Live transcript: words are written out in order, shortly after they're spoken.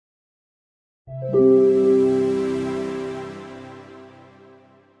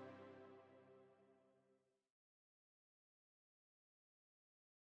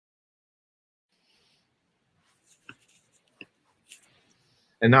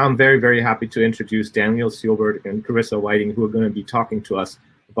And now I'm very, very happy to introduce Daniel, Sjberd, and Karissa Whitting, who are going to be talking to us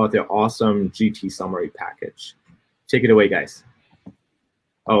about their awesome gtsummary package. Take it away, guys.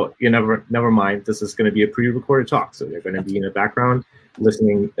 Oh, never mind. This is going to be a pre-recorded talk, so they're going to be in the background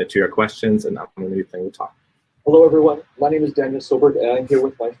listening to your questions, and I'm going to be playing the talk. Hello, everyone. My name is Daniel Sjoberg, and I'm here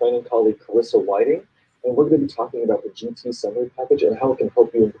with my friend and colleague Karissa Whitting, and we're going to be talking about the gtsummary package and how it can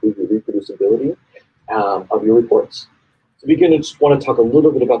help you improve the reproducibility of your reports. To begin, I just want to talk a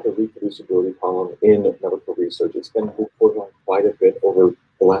little bit about the reproducibility problem in medical research. It's been reported on quite a bit over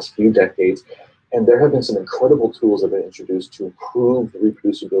the last few decades, and there have been some incredible tools that have been introduced to improve the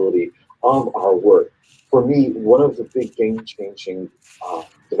reproducibility of our work. For me, one of the big game-changing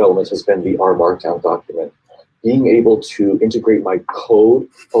developments has been the R markdown document. Being able to integrate my code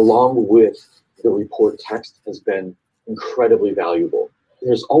along with the report text has been incredibly valuable.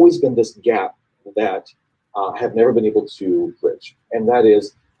 There's always been this gap that have never been able to bridge. And that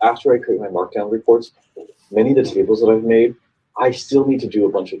is, after I create my markdown reports, many of the tables that I've made, I still need to do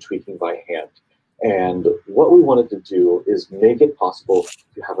a bunch of tweaking by hand. And what we wanted to do is make it possible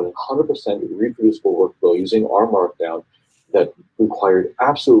to have a 100% reproducible workflow using our markdown that required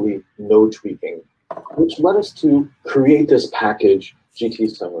absolutely no tweaking, which led us to create this package,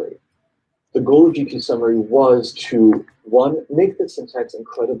 gtsummary. The goal of gtsummary was to, one, make the syntax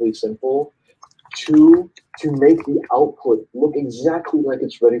incredibly simple, two, to make the output look exactly like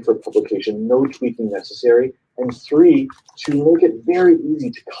it's ready for publication, no tweaking necessary, and three, to make it very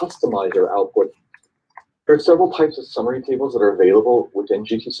easy to customize your output. There are several types of summary tables that are available within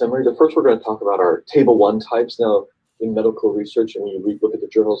gtsummary. The first we're going to talk about are table 1 types. Now, in medical research, and when you look at the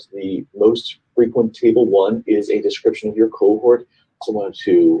journals, the most frequent table 1 is a description of your cohort, someone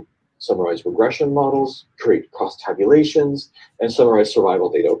to summarize regression models, create cross-tabulations, and summarize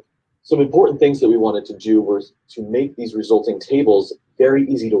survival data. Some important things that we wanted to do was to make these resulting tables very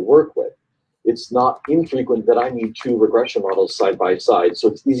easy to work with. It's not infrequent that I need 2 regression models side by side, so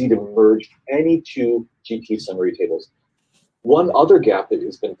it's easy to merge any 2 gtsummary tables. One other gap that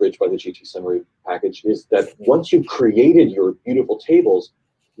has been bridged by the gtsummary package is that once you've created your beautiful tables,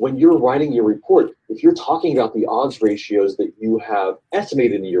 when you're writing your report, if you're talking about the odds ratios that you have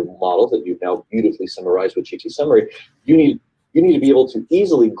estimated in your model that you've now beautifully summarized with gtsummary, you need to be able to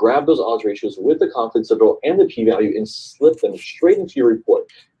easily grab those odds ratios with the confidence interval and the p-value and slip them straight into your report.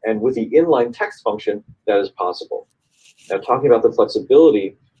 And with the inline text function, that is possible. Now, talking about the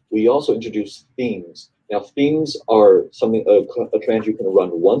flexibility, we also introduced themes. Now, themes are something a command you can run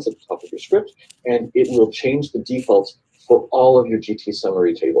once at the top of your script, and it will change the defaults for all of your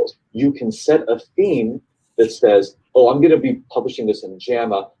gtsummary tables. You can set a theme that says, oh, I'm going to be publishing this in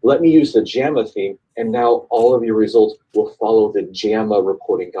JAMA. Let me use the JAMA theme, and now all of your results will follow the JAMA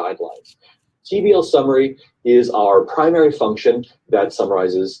reporting guidelines. TBL summary is our primary function that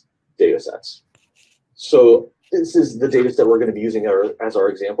summarizes data sets. So this is the data set we're going to be using as our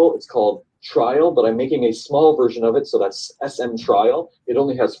example. It's called trial, but I'm making a small version of it, so that's SM trial. It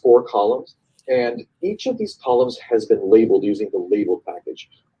only has 4 columns, and each of these columns has been labeled using the label package.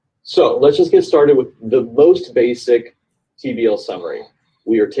 So let's just get started with the most basic TBL summary.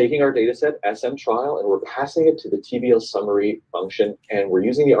 We are taking our data set, SM trial, and we're passing it to the TBL summary function, and we're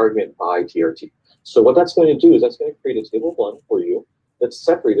using the argument by TRT. So what that's going to do is that's going to create a table 1 for you that's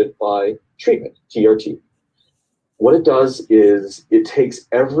separated by treatment, TRT. What it does is it takes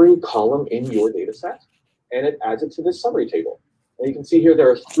every column in your data set and it adds it to this summary table. And you can see here there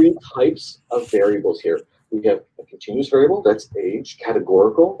are 3 types of variables here. We have a continuous variable, that's age,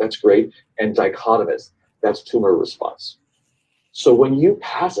 categorical, that's great, and dichotomous, that's tumor response. So when you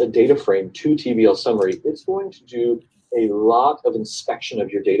pass a data frame to TBL summary, it's going to do a lot of inspection of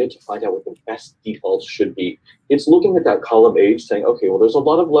your data to find out what the best defaults should be. It's looking at that column age saying, okay, well, there's a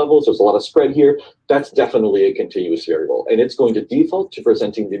lot of levels, there's a lot of spread here. That's definitely a continuous variable. And it's going to default to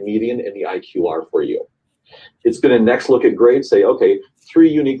presenting the median and the IQR for you. It's going to next look at grades, say, okay, 3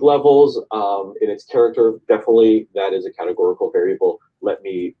 unique levels in its character, definitely that is a categorical variable. Let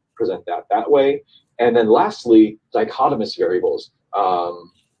me present that way. And then lastly, dichotomous variables.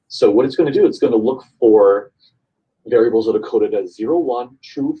 So what it's going to do, it's going to look for variables that are coded as 0, 1,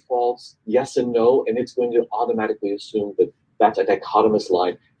 true, false, yes, and no, and it's going to automatically assume that that's a dichotomous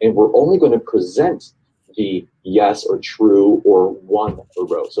line, and we're only going to present the yes or true or 1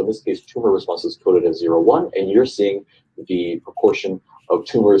 row. So in this case, tumor response is coded as 0, 1, and you're seeing the proportion of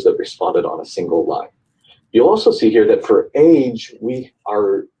tumors that responded on a single line. You'll also see here that for age, we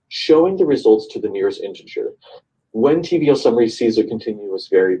are showing the results to the nearest integer. When TVL summary sees a continuous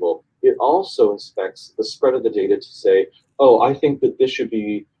variable, it also inspects the spread of the data to say, oh, I think that this should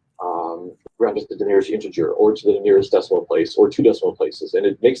be rounded to the nearest integer, or to the nearest decimal place, or 2 decimal places. And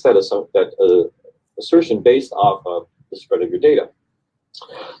it makes that assertion based off of the spread of your data.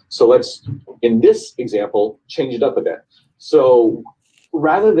 So let's, in this example, change it up a bit. So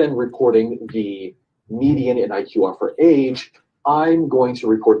rather than reporting the median and IQR for age, I'm going to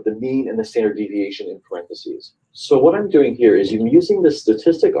report the mean and the standard deviation in parentheses. So what I'm doing here is I'm using the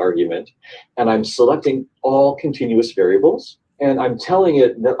statistic argument, and I'm selecting all continuous variables, and I'm telling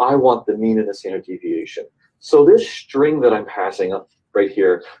it that I want the mean and the standard deviation. So this string that I'm passing up right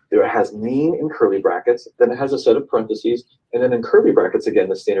here, there has mean in curly brackets, then it has a set of parentheses, and then in curly brackets, again,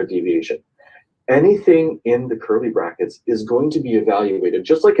 the standard deviation. Anything in the curly brackets is going to be evaluated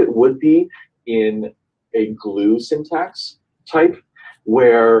just like it would be in a glue syntax type,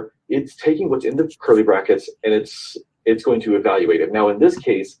 where it's taking what's in the curly brackets and it's going to evaluate it. Now, in this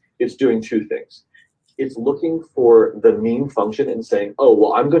case, it's doing two things. It's looking for the mean function and saying, oh,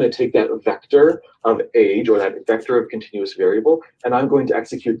 well, I'm going to take that vector of age, or that vector of continuous variable, and I'm going to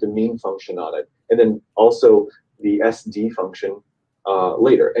execute the mean function on it. And then also the SD function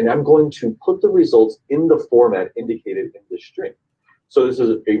later. And I'm going to put the results in the format indicated in this string. So this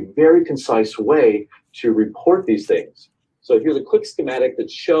is a very concise way to report these things. So here's a quick schematic that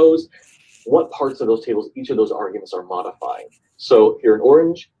shows what parts of those tables each of those arguments are modifying. So here in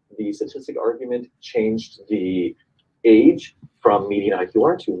orange, the statistic argument changed the age from median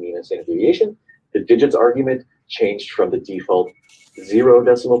IQR to mean and standard deviation. The digits argument changed from the default 0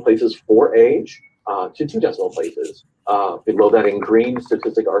 decimal places for age to 2 decimal places. Below that in green,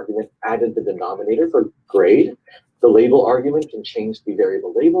 statistic argument added the denominator for grade. The label argument can change the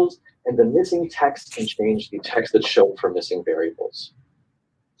variable labels, and the missing text can change the text that's shown for missing variables.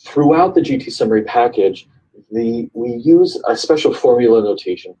 Throughout the gtsummary package, we use a special formula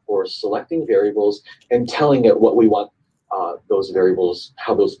notation for selecting variables and telling it what we want those variables,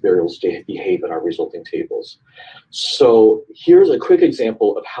 how those variables behave in our resulting tables. So here's a quick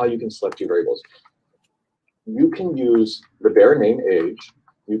example of how you can select your variables. You can use the bare name age.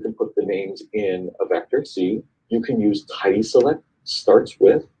 You can put the names in a vector C. You can use tidy select starts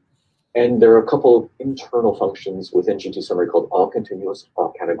with, and there are a couple of internal functions within gtsummary called all continuous,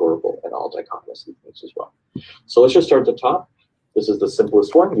 all categorical, and all dichotomous things as well. So let's just start at the top. This is the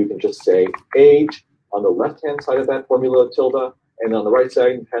simplest one. You can just say age on the left-hand side of that formula, tilde, and on the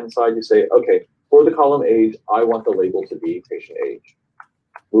right-hand side, you say, okay, for the column age, I want the label to be patient age.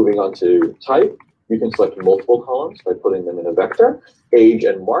 Moving on to type, you can select multiple columns by putting them in a vector. Age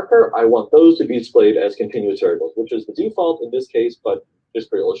and marker, I want those to be displayed as continuous variables, which is the default in this case, but just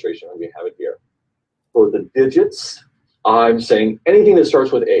for illustration, we have it here. For the digits, I'm saying anything that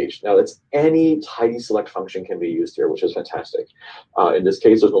starts with age. Now, that's any tidy select function can be used here, which is fantastic. In this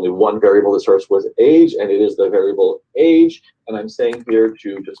case, there's only one variable that starts with age, and it is the variable age. And I'm saying here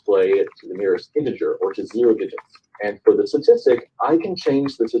to display it to the nearest integer, or to 0 digits. And for the statistic, I can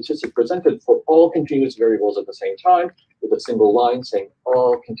change the statistic presented for all continuous variables at the same time with a single line saying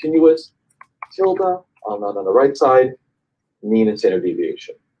all continuous, tilde, on the right side, mean and standard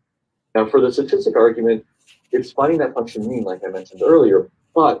deviation. Now for the statistic argument, it's finding that function mean, like I mentioned earlier,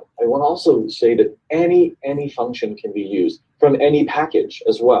 but I want to also say that any function can be used from any package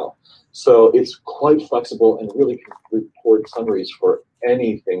as well. So it's quite flexible and really can report summaries for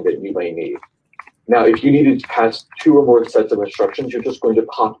anything that you may need. Now, if you needed to pass 2 or more sets of instructions, you're just going to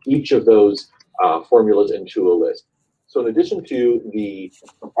pop each of those formulas into a list. So in addition to the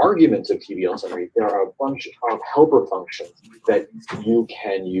arguments of TVL summary, there are a bunch of helper functions that you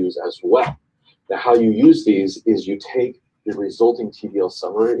can use as well. Now, how you use these is you take the resulting TVL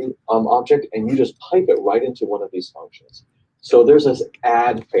summary object and you just pipe it right into one of these functions. So there's this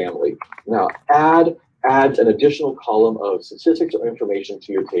add family. Now, add adds an additional column of statistics or information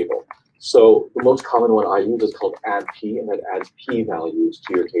to your table. So the most common one I use is called add p, and that adds p values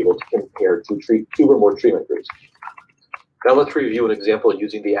to your table to compare to 2 or more treatment groups. Now let's review an example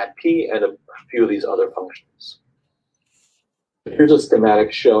using the add p and a few of these other functions. Here's a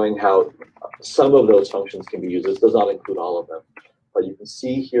schematic showing how some of those functions can be used. This does not include all of them. But you can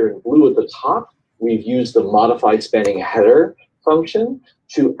see here in blue at the top, we've used the modified spanning header function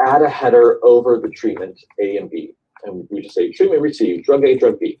to add a header over the treatment A and B. And we just say treatment received, drug A,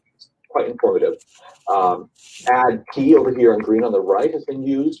 drug B. It's quite informative. Add P over here in green on the right has been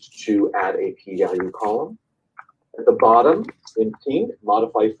used to add a p-value column. At the bottom, in pink,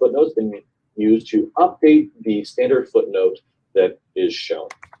 modified footnote has been used to update the standard footnote that is shown.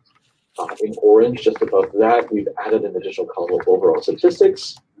 In orange, just above that, we've added an additional column of overall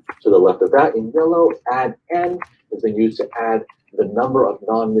statistics. To the left of that, in yellow, add n is then used to add the number of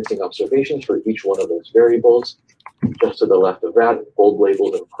non-missing observations for each one of those variables. Just to the left of that, bold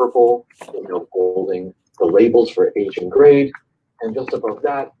labels in purple, bolding the labels for age and grade. And just above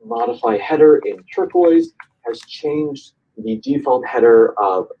that, modify header in turquoise has changed the default header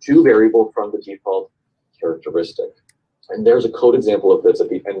to variable from the default characteristic. And there's a code example of this at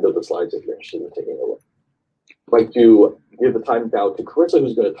the end of the slides if you're interested in taking a look. I'd like to give the time now to Karissa,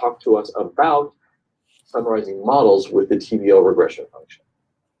 who's going to talk to us about summarizing models with the TBO regression function.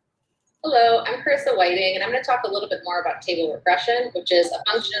 Hello, I'm Karissa Whitting, and I'm going to talk a little bit more about table regression, which is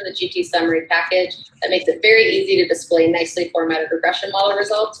a function in the gtsummary package that makes it very easy to display nicely formatted regression model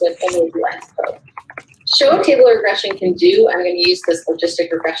results with only a few lines of code. To show what table regression can do, I'm going to use this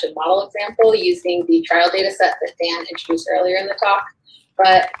logistic regression model example using the trial data set that Dan introduced earlier in the talk.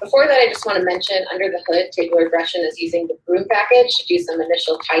 But before that, I just want to mention under the hood, table regression is using the Broom package to do some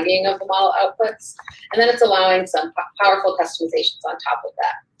initial tidying of the model outputs, and then it's allowing some powerful customizations on top of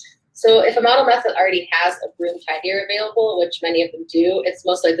that. So if a model method already has a Broom tidier available, which many of them do, it's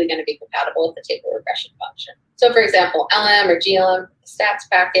most likely going to be compatible with the table regression function. So for example, LM or GLM from the stats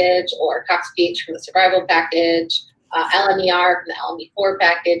package, or CoxPH from the survival package, LMER from the LME4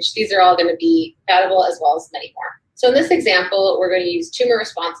 package, these are all going to be compatible as well as many more. So in this example, we're going to use tumor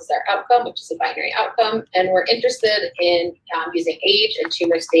response as our outcome, which is a binary outcome, and we're interested in using age and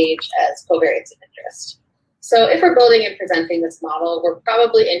tumor stage as covariates of interest. So if we're building and presenting this model, we're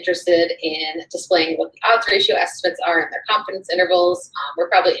probably interested in displaying what the odds ratio estimates are and their confidence intervals. We're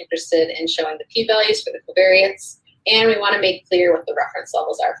probably interested in showing the p-values for the covariates, and we want to make clear what the reference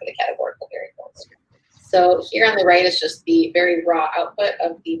levels are for the categorical variables. So here on the right is just the very raw output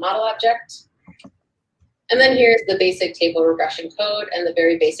of the model object. And then here's the basic table regression code and the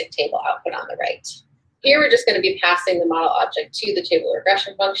very basic table output on the right. Here we're just going to be passing the model object to the table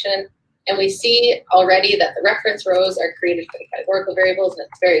regression function. And we see already that the reference rows are created for the categorical variables, and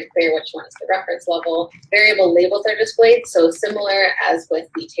it's very clear which one is the reference level. Variable labels are displayed, so similar as with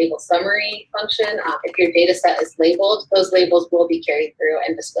the table summary function, if your data set is labeled, those labels will be carried through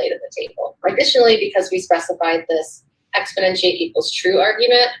and displayed in the table. Additionally, because we specified this exponentiate equals true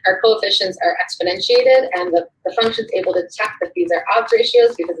argument, our coefficients are exponentiated, and the function is able to detect that these are odds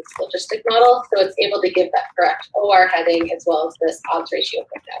ratios because it's a logistic model, so it's able to give that correct OR heading as well as this odds ratio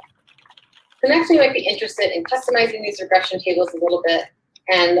footnote. So next, we might be interested in customizing these regression tables a little bit.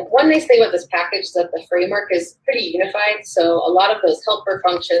 And one nice thing about this package is that the framework is pretty unified. So a lot of those helper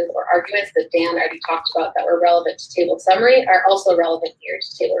functions or arguments that Dan already talked about that were relevant to table summary are also relevant here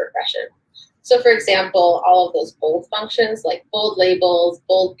to table regression. So for example, all of those bold functions like bold labels,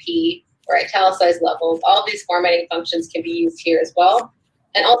 bold P, or italicized levels, all of these formatting functions can be used here as well.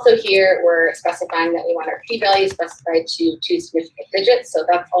 And also here, we're specifying that we want our p-value specified to 2 significant digits. So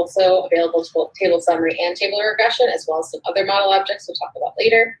that's also available to both table summary and table regression, as well as some other model objects we'll talk about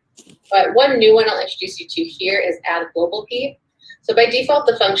later. But one new one I'll introduce you to here is add global p. So by default,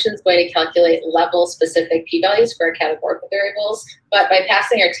 the function is going to calculate level-specific p-values for our categorical variables. But by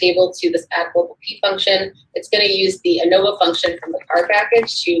passing our table to this add global p function, it's going to use the ANOVA function from the CAR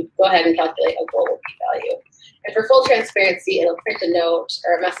package to go ahead and calculate a global p-value. And for full transparency, it'll print a note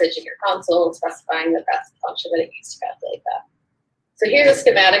or a message in your console specifying that that's the function that it used to calculate that. So here's a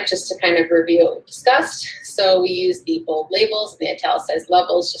schematic just to kind of review what we discussed. So we use the bold labels and the italicized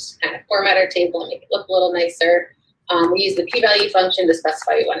levels just to kind of format our table and make it look a little nicer. We use the p-value function to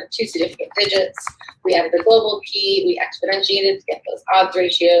specify we wanted 2 significant digits. We added the global p, we exponentiated to get those odds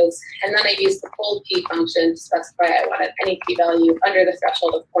ratios, and then I used the bold p function to specify I wanted any p-value under the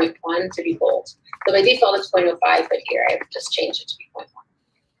threshold of 0.1 to be bold. So by default it's 0.05, but here I just changed it to be 0.1.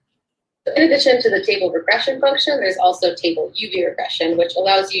 So in addition to the table regression function, there's also table UV regression, which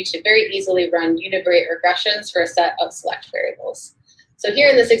allows you to very easily run univariate regressions for a set of select variables. So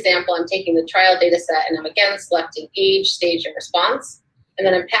here in this example, I'm taking the trial data set and I'm again selecting age, stage, and response. And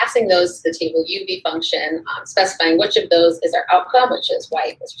then I'm passing those to the table UV function, specifying which of those is our outcome, which is y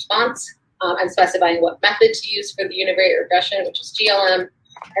equals response. I'm specifying what method to use for the univariate regression, which is GLM.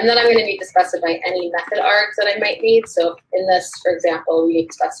 And then I'm going to need to specify any method args that I might need. So in this, for example, we need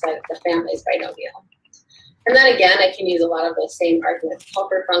to specify that the family is binomial. And then again, I can use a lot of those same argument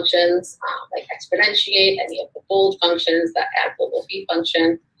helper functions, like exponentiate, any of the bold functions, that add global p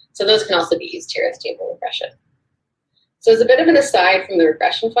function. So those can also be used here as table regression. So as a bit of an aside from the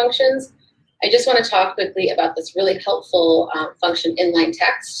regression functions, I just want to talk quickly about this really helpful function inline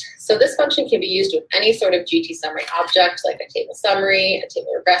text. So this function can be used with any sort of gtsummary object, like a table summary, a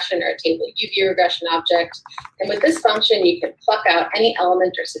table regression, or a table UV regression object. And with this function, you can pluck out any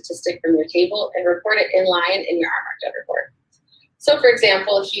element or statistic from your table and report it inline in your R markdown report. So for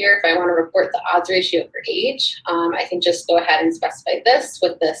example, here, if I want to report the odds ratio for age, I can just go ahead and specify this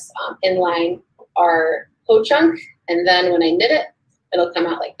with this inline R code chunk. And then when I knit it, it'll come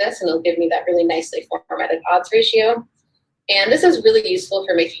out like this, and it'll give me that really nicely formatted odds ratio. And this is really useful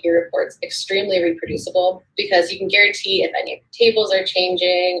for making your reports extremely reproducible, because you can guarantee if any of your tables are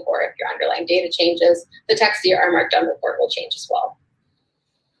changing or if your underlying data changes, the text of your R markdown report will change as well.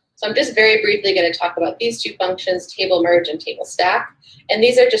 So I'm just very briefly going to talk about these two functions, table merge and table stack. And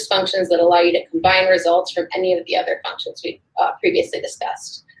these are just functions that allow you to combine results from any of the other functions we previously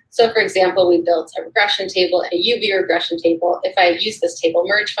discussed. So for example, we built a regression table and a UV regression table. If I use this table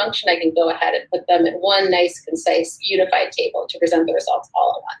merge function, I can go ahead and put them in one nice, concise, unified table to present the results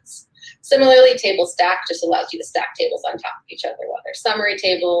all at once. Similarly, table stack just allows you to stack tables on top of each other, whether summary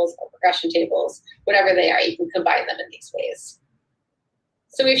tables or regression tables, whatever they are, you can combine them in these ways.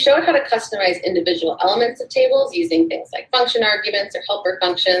 So we've showed how to customize individual elements of tables using things like function arguments or helper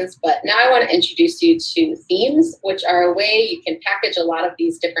functions, but now I want to introduce you to themes, which are a way you can package a lot of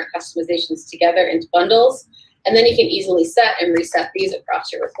these different customizations together into bundles, and then you can easily set and reset these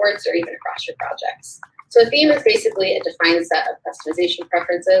across your reports or even across your projects. So a theme is basically a defined set of customization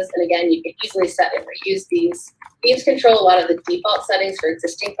preferences, and again, you can easily set and reuse these. Themes control a lot of the default settings for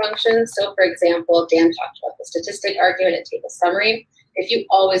existing functions. So for example, Dan talked about the statistic argument and table summary. If you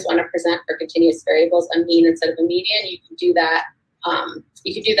always want to present for continuous variables a mean instead of a median, you can do that.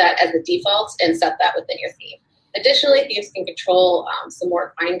 You can do that as the default and set that within your theme. Additionally, themes can control some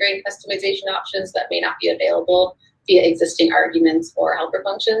more fine-grained customization options that may not be available via existing arguments or helper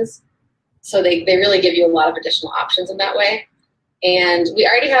functions. So they really give you a lot of additional options in that way. And we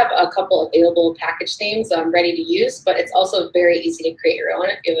already have a couple available package themes ready to use, but it's also very easy to create your own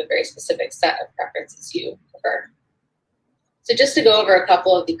if you have a very specific set of preferences you prefer. So just to go over a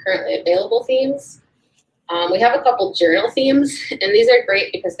couple of the currently available themes, we have a couple journal themes, and these are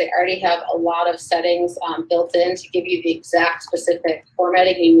great because they already have a lot of settings built in to give you the exact specific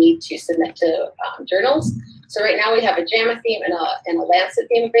formatting you need to submit to journals. So right now we have a JAMA theme and a Lancet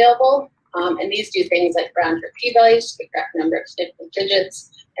theme available, and these do things like round your p-values to the correct number of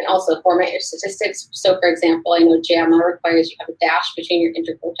digits, and also format your statistics. So for example, I know JAMA requires you have a dash between your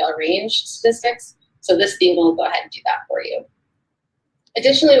interquartile range statistics. So this theme will go ahead and do that for you.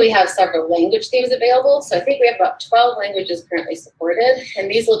 Additionally, we have several language themes available. So I think we have about 12 languages currently supported, and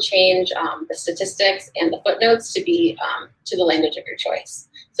these will change the statistics and the footnotes to be to the language of your choice.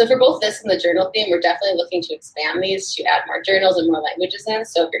 So for both this and the journal theme, we're definitely looking to expand these to add more journals and more languages in.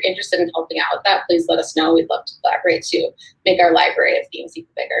 So if you're interested in helping out with that, please let us know. We'd love to collaborate to make our library of themes even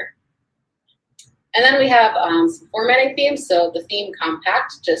bigger. And then we have some formatting themes. So the theme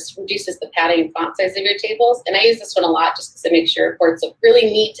compact just reduces the padding and font size of your tables. And I use this one a lot just because it makes your reports look really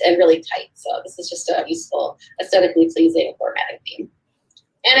neat and really tight. So this is just a useful, aesthetically pleasing formatting theme.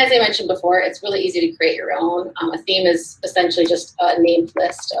 And as I mentioned before, it's really easy to create your own. A theme is essentially just a named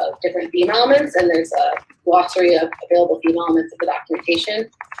list of different theme elements, and there's a glossary of available theme elements in the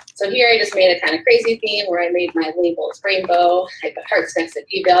documentation. So here I just made a kind of crazy theme where I made my labels rainbow, I put hearts next to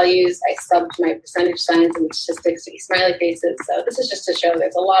p-values, I subbed my percentage signs and statistics to be smiley faces. So this is just to show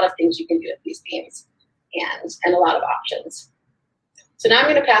there's a lot of things you can do with these themes and a lot of options. So now I'm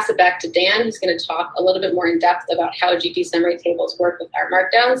going to pass it back to Dan, who's going to talk a little bit more in depth about how GTSummary tables work with our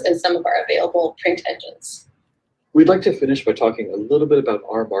markdowns and some of our available print engines. We'd like to finish by talking a little bit about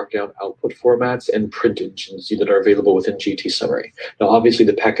our markdown output formats and print engines that are available within GTSummary. Now, obviously,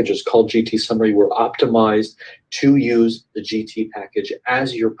 the packages called GTSummary were optimized to use the GT package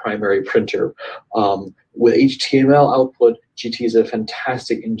as your primary printer. With HTML output, GT is a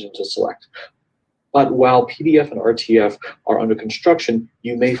fantastic engine to select. But while PDF and RTF are under construction,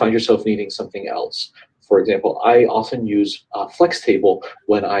 you may find yourself needing something else. For example, I often use Flex Table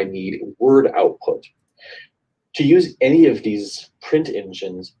when I need Word output. To use any of these print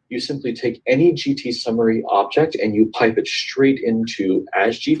engines, you simply take any GTSummary object and you pipe it straight into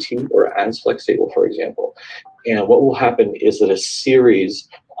as GT or as Flex Table, for example. And what will happen is that a series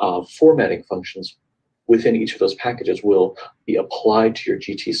of formatting functions within each of those packages will be applied to your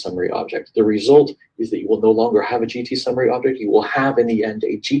GTSummary object. The result is that you will no longer have a GTSummary object. You will have, in the end,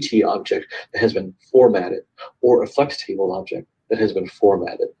 a GT object that has been formatted or a Flex Table object that has been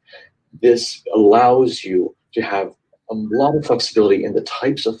formatted. This allows you to have a lot of flexibility in the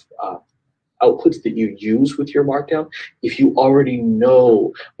types of outputs that you use with your markdown. If you already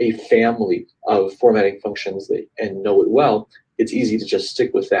know a family of formatting functions and know it well, it's easy to just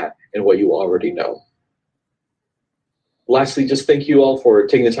stick with that and what you already know. Lastly, just thank you all for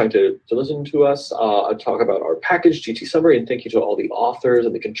taking the time to listen to us talk about our package, GTSummary, and thank you to all the authors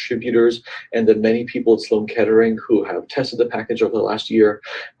and the contributors and the many people at Sloan Kettering who have tested the package over the last year.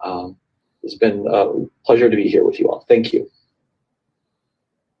 It's been a pleasure to be here with you all. Thank you.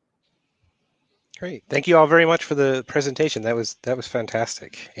 Great. Thank you all very much for the presentation. That was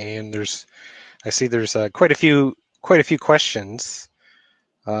fantastic. And I see there's quite a few questions.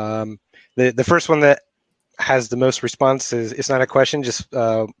 The first one that has the most responses, it's not a question, just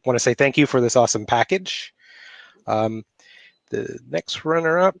want to say thank you for this awesome package. The next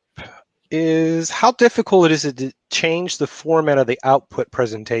runner-up is, how difficult is it to change the format of the output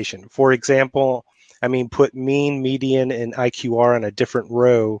presentation? For example, put mean, median, and IQR on a different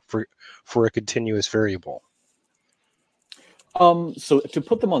row for a continuous variable. So to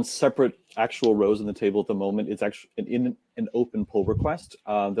put them on separate actual rows in the table at the moment, it's actually in an open pull request.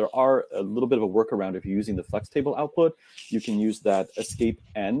 There are a little bit of a workaround. If you're using the flex table output, you can use that escape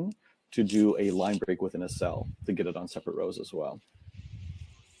N to do a line break within a cell to get it on separate rows as well.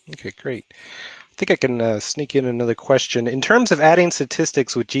 Okay, great. I think I can sneak in another question. In terms of adding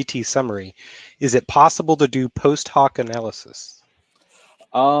statistics with GTSummary, is it possible to do post hoc analysis?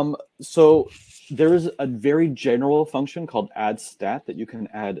 So there is a very general function called add stat that you can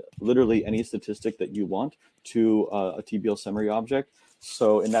add literally any statistic that you want to a TBL summary object.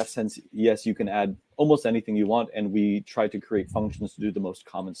 So in that sense, yes, you can add almost anything you want, and we try to create functions to do the most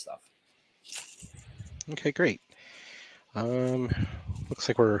common stuff. Okay, great. Looks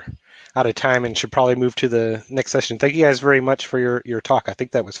like we're out of time and should probably move to the next session. Thank you guys very much for your talk. I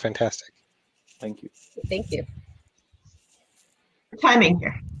think that was fantastic. Thank you. Thank you. Timing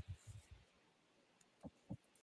here.